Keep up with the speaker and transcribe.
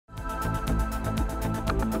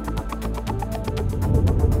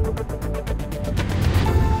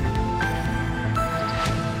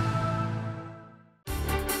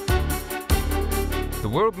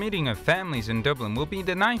World Meeting of Families in Dublin will be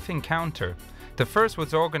the 9th encounter. The first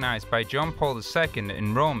was organised by John Paul II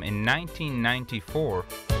in Rome in 1994.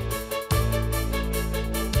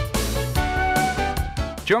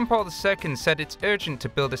 John Paul II said it's urgent to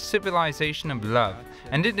build a civilization of love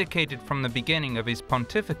and indicated from the beginning of his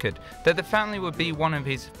pontificate that the family would be one of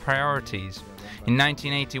his priorities. In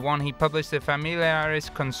 1981 he published the Familiaris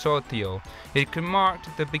Consortio. It marked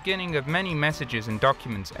the beginning of many messages and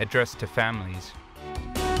documents addressed to families.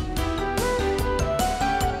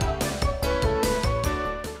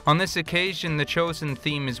 On this occasion, the chosen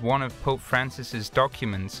theme is one of Pope Francis's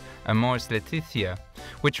documents, Amoris Laetitia,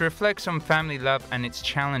 which reflects on family love and its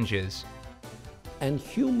challenges. And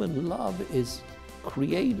human love is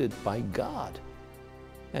created by God.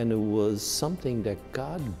 And it was something that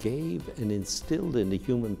God gave and instilled in the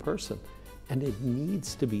human person. And it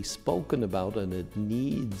needs to be spoken about, and it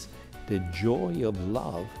needs, the joy of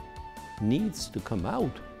love needs to come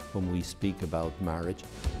out when we speak about marriage.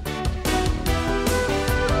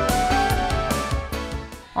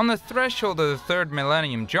 On the threshold of the third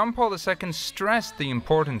millennium, John Paul II stressed the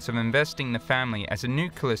importance of investing the family as a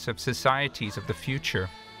nucleus of societies of the future.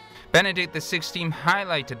 Benedict XVI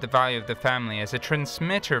highlighted the value of the family as a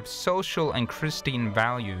transmitter of social and Christian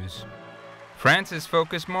values. Francis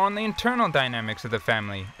focused more on the internal dynamics of the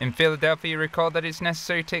family. In Philadelphia, he recalled that it's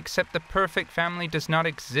necessary to accept the perfect family does not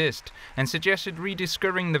exist and suggested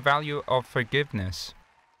rediscovering the value of forgiveness.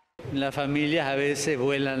 En las familias a veces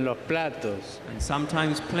vuelan los platos. And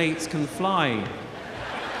sometimes plates can fly.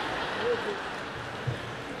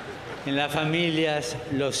 En las familias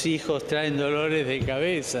los hijos traen dolores de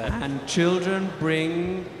cabeza. And children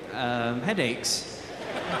bring headaches.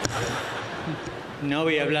 No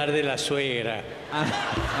voy a hablar de la suegra.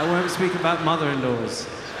 I won't speak about mother-in-laws.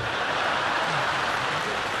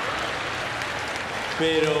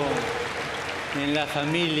 Pero en las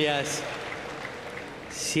familias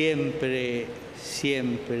siempre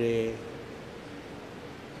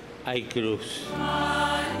hay cruz.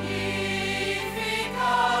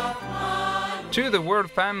 Two of the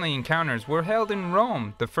World Family Encounters were held in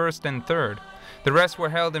Rome, the first and third. The rest were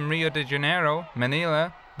held in Rio de Janeiro,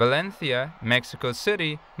 Manila, Valencia, Mexico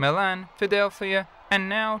City, Milan, Philadelphia, and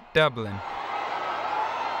now Dublin.